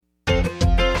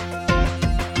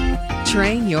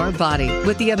Train your body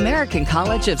with the American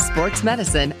College of Sports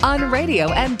Medicine on Radio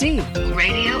MD.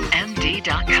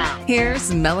 RadioMD.com.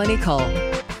 Here's Melanie Cole.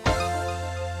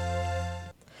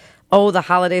 Oh, the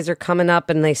holidays are coming up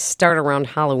and they start around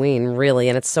Halloween, really,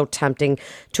 and it's so tempting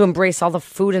to embrace all the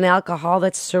food and alcohol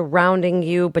that's surrounding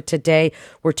you. But today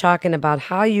we're talking about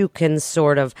how you can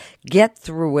sort of get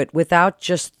through it without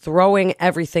just throwing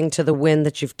everything to the wind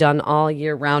that you've done all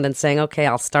year round and saying, okay,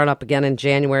 I'll start up again in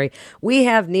January. We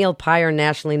have Neil Peyer,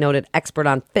 nationally noted expert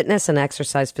on fitness and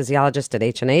exercise physiologist at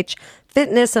H&H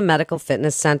Fitness, a medical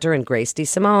fitness center, and Grace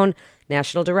DeSimone,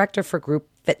 National Director for Group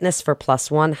Fitness for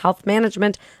Plus One Health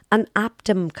Management, an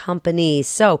Optum company.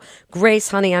 So, Grace,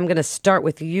 honey, I'm going to start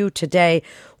with you today.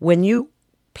 When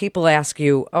people ask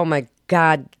you, oh my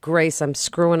God, Grace, I'm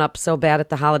screwing up so bad at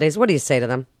the holidays, what do you say to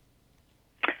them?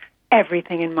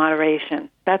 Everything in moderation.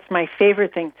 That's my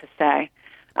favorite thing to say.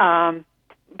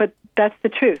 But that's the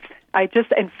truth. I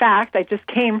just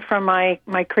came from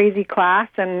my crazy class,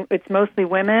 and it's mostly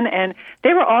women, and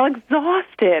they were all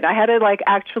exhausted. I had to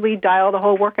actually dial the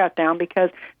whole workout down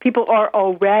because people are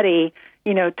already,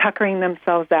 tuckering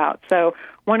themselves out. So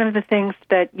one of the things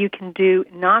that you can do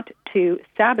not to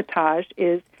sabotage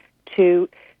is to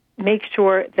make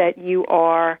sure that you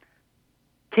are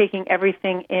taking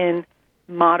everything in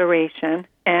moderation.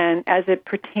 And as it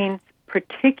pertains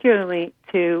particularly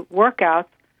to workouts,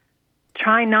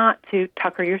 try not to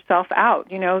tucker yourself out.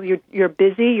 You're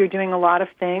busy, you're doing a lot of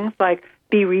things,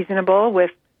 be reasonable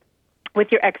with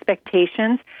your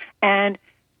expectations. And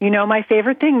my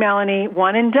favorite thing, Melanie,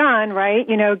 one and done, right?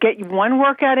 Get one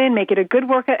workout in, make it a good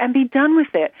workout, and be done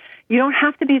with it. You don't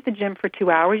have to be at the gym for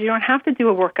 2 hours. You don't have to do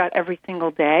a workout every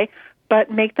single day, but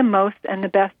make the most and the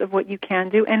best of what you can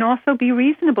do, and also be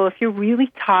reasonable. If you're really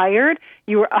tired,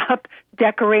 you were up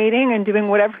decorating and doing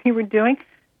whatever you were doing,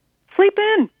 sleep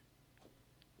in.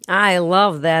 I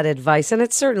love that advice, and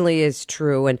it certainly is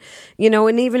true. And,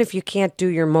 and even if you can't do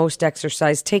your most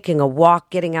exercise, taking a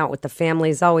walk, getting out with the family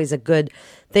is always a good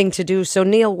thing to do. So,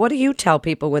 Neil, what do you tell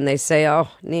people when they say, oh,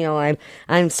 Neil,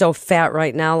 I'm so fat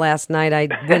right now. Last night I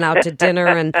went out to dinner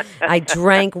and I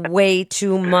drank way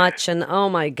too much, and oh,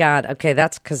 my God. Okay,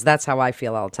 that's because that's how I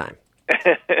feel all the time.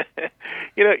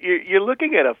 You're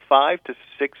looking at a 5 to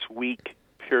 6 week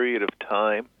period of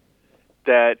time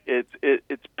that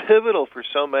it's pivotal for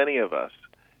so many of us,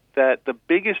 that the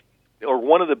biggest, or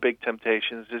one of the big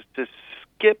temptations, is to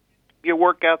skip your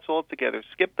workouts altogether,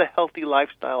 skip the healthy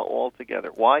lifestyle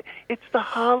altogether. Why? It's the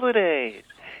holidays,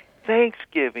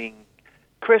 Thanksgiving,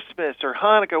 Christmas, or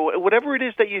Hanukkah, whatever it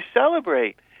is that you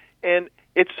celebrate. And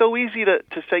it's so easy to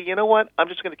say, you know what, I'm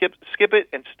just going to skip it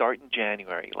and start in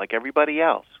January like everybody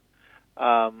else.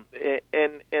 And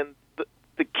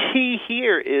the key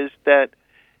here is that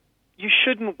you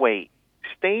shouldn't wait.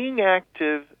 Staying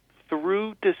active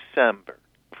through December,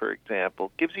 for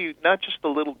example, gives you not just a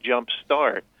little jump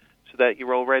start so that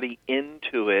you're already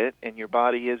into it and your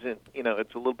body isn't,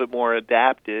 it's a little bit more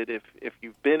adapted. If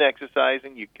you've been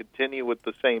exercising, you continue with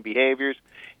the same behaviors.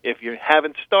 If you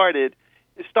haven't started,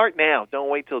 start now. Don't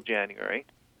wait till January,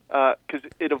 because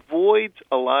it avoids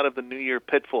a lot of the New Year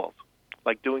pitfalls,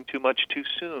 like doing too much too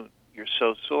soon. You're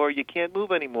so sore you can't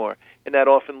move anymore, and that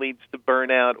often leads to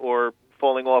burnout or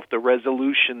falling off the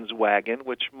resolutions wagon,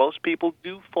 which most people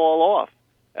do fall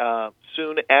off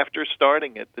soon after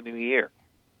starting it the new year.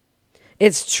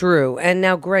 It's true. And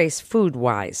now, Grace,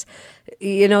 food-wise,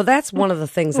 that's one of the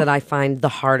things that I find the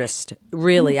hardest,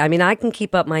 really. I mean, I can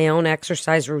keep up my own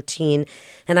exercise routine,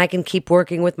 and I can keep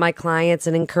working with my clients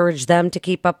and encourage them to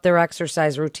keep up their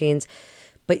exercise routines.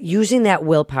 But using that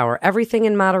willpower, everything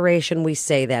in moderation, we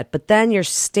say that. But then you're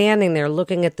standing there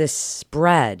looking at this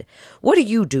spread. What do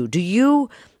you do?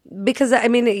 Because,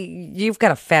 you've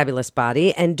got a fabulous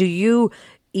body. And do you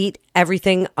eat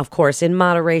everything, of course, in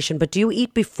moderation? But do you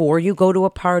eat before you go to a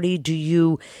party? Do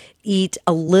you eat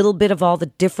a little bit of all the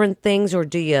different things? Or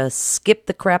do you skip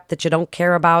the crap that you don't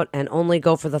care about and only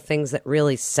go for the things that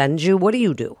really send you? What do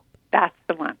you do? That's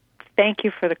the one. Thank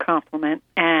you for the compliment.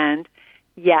 And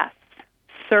yes.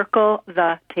 Circle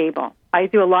the table. I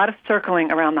do a lot of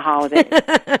circling around the holidays.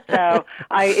 So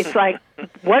it's like,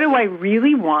 what do I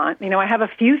really want? I have a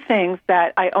few things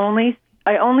that I only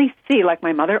see, like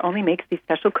my mother only makes these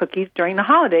special cookies during the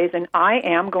holidays, and I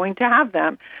am going to have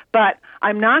them. But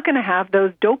I'm not going to have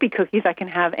those dopey cookies I can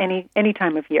have any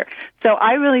time of year. So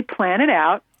I really plan it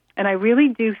out, and I really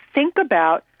do think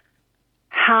about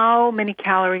how many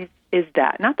calories is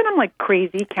that. Not that I'm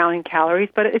crazy counting calories,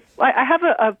 but I have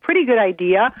a pretty good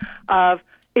idea of,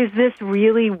 is this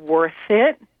really worth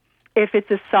it? If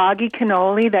it's a soggy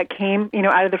cannoli that came,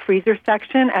 out of the freezer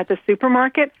section at the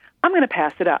supermarket, I'm going to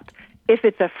pass it up. if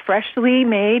it's a freshly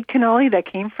made cannoli that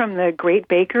came from the great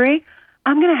bakery,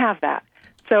 I'm going to have that.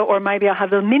 So, or maybe I'll have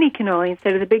the mini cannoli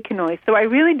instead of the big cannoli. So I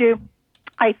really do.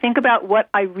 I think about what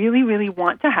I really, really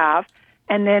want to have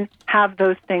and then have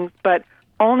those things, but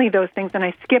only those things, and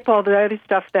I skip all the other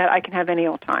stuff that I can have any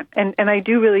old time. And I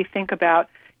do really think about,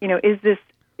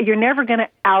 you're never going to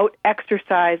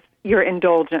out-exercise your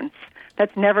indulgence.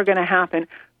 That's never going to happen.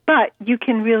 But you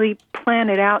can really plan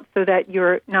it out so that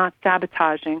you're not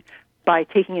sabotaging by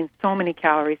taking in so many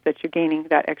calories that you're gaining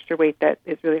that extra weight that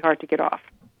is really hard to get off.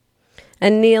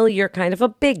 And Neil, you're kind of a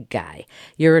big guy.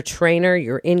 You're a trainer,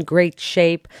 you're in great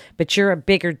shape, but you're a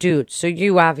bigger dude. So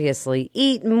you obviously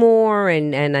eat more,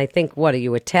 and I think, what are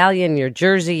you, Italian? You're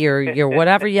Jersey, you're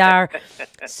whatever you are.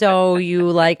 So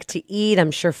you like to eat. I'm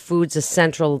sure food's a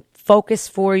central focus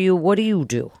for you. What do you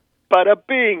do? Bada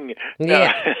bing.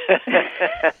 Yeah.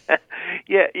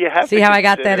 Yeah, you have see to how consider, I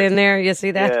got that in there? You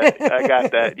see that? Yeah, I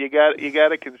got that. You got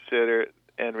to consider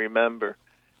and remember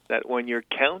that when you're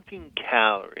counting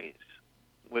calories,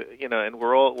 and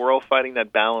we're all fighting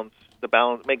that balance,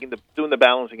 doing the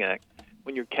balancing act.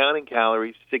 When you're counting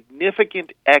calories,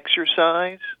 significant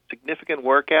exercise, significant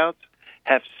workouts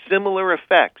have similar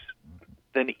effects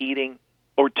than eating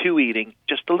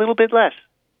just a little bit less.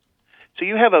 So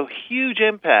you have a huge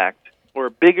impact or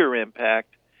a bigger impact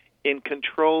in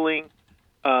controlling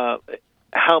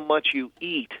how much you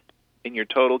eat in your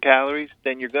total calories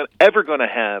than you're ever going to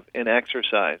have in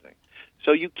exercising.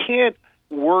 So you can't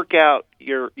work out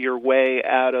your way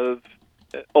out of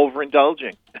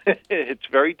overindulging. It's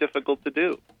very difficult to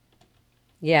do.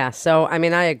 Yeah, so, I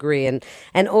agree, and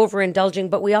overindulging,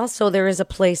 but there is a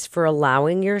place for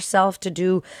allowing yourself to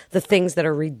do the things that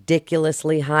are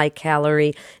ridiculously high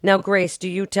calorie. Now, Grace, do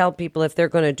you tell people if they're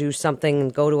going to do something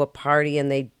and go to a party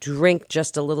and they drink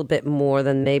just a little bit more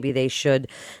than maybe they should,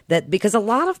 because a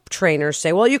lot of trainers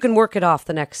say, well, you can work it off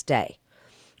the next day.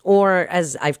 Or,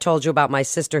 as I've told you about my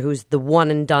sister, who's the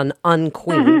one and done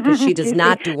unqueen, because she does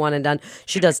not do one and done.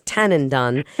 She does 10 and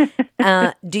done.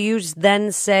 Do you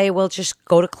then say, well, just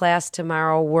go to class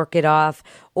tomorrow, work it off?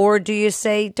 Or do you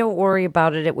say, don't worry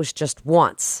about it, it was just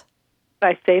once?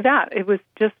 I say that. It was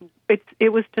just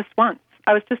once.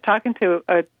 I was just talking to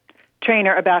a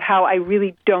trainer about how I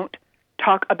really don't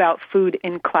talk about food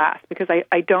in class, because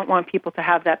I don't want people to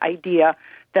have that idea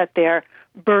that they're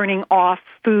burning off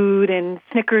food and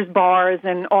Snickers bars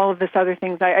and all of this other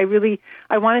things. I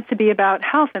want it to be about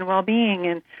health and well-being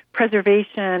and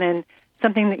preservation and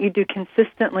something that you do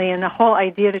consistently, and the whole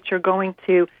idea that you're going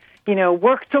to,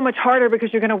 work so much harder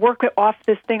because you're going to work off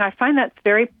this thing. I find that's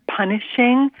very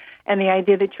punishing, and the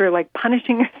idea that you're like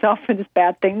punishing yourself for this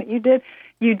bad thing that you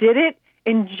did it.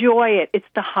 Enjoy it. It's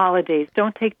the holidays.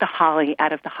 Don't take the holly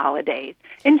out of the holidays.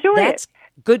 Enjoy it.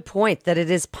 Good point, that it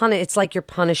is it's like you're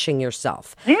punishing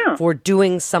yourself for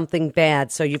doing something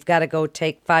bad. So you've got to go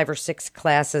take 5 or 6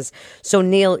 classes. So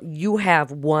Neil, you have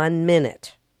 1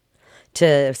 minute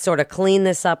to sort of clean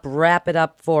this up, wrap it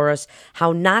up for us,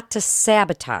 how not to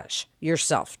sabotage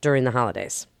yourself during the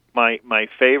holidays. My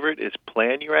favorite is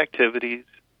plan your activities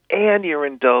and your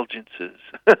indulgences.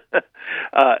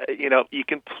 You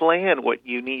can plan what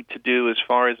you need to do as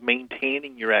far as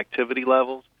maintaining your activity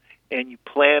levels, and you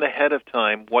plan ahead of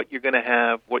time what you're going to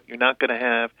have, what you're not going to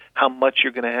have, how much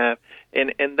you're going to have,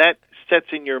 and that sets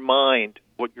in your mind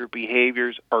what your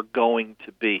behaviors are going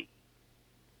to be.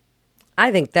 I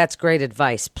think that's great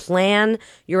advice. Plan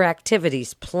your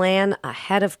activities. Plan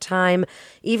ahead of time.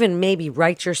 Even maybe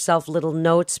write yourself little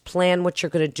notes. Plan what you're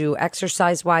going to do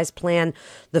exercise-wise. Plan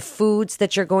the foods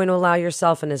that you're going to allow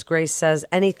yourself. And as Grace says,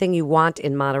 anything you want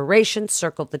in moderation.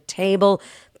 Circle the table.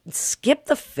 Skip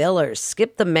the fillers.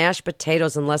 Skip the mashed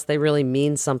potatoes unless they really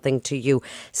mean something to you.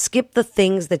 Skip the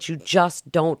things that you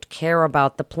just don't care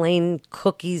about, the plain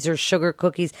cookies or sugar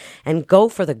cookies, and go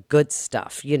for the good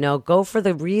stuff. Go for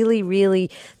the really, really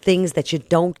things that you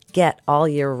don't get all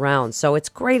year round. So it's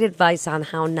great advice on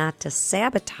how not to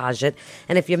sabotage it.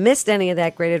 And if you missed any of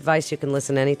that great advice, you can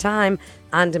listen anytime,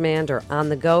 on demand or on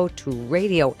the go, to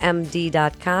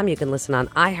RadioMD.com. You can listen on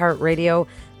iHeartRadio,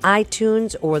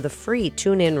 iTunes, or the free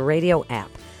TuneIn Radio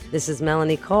app. This is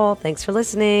Melanie Cole. Thanks for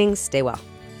listening. Stay well.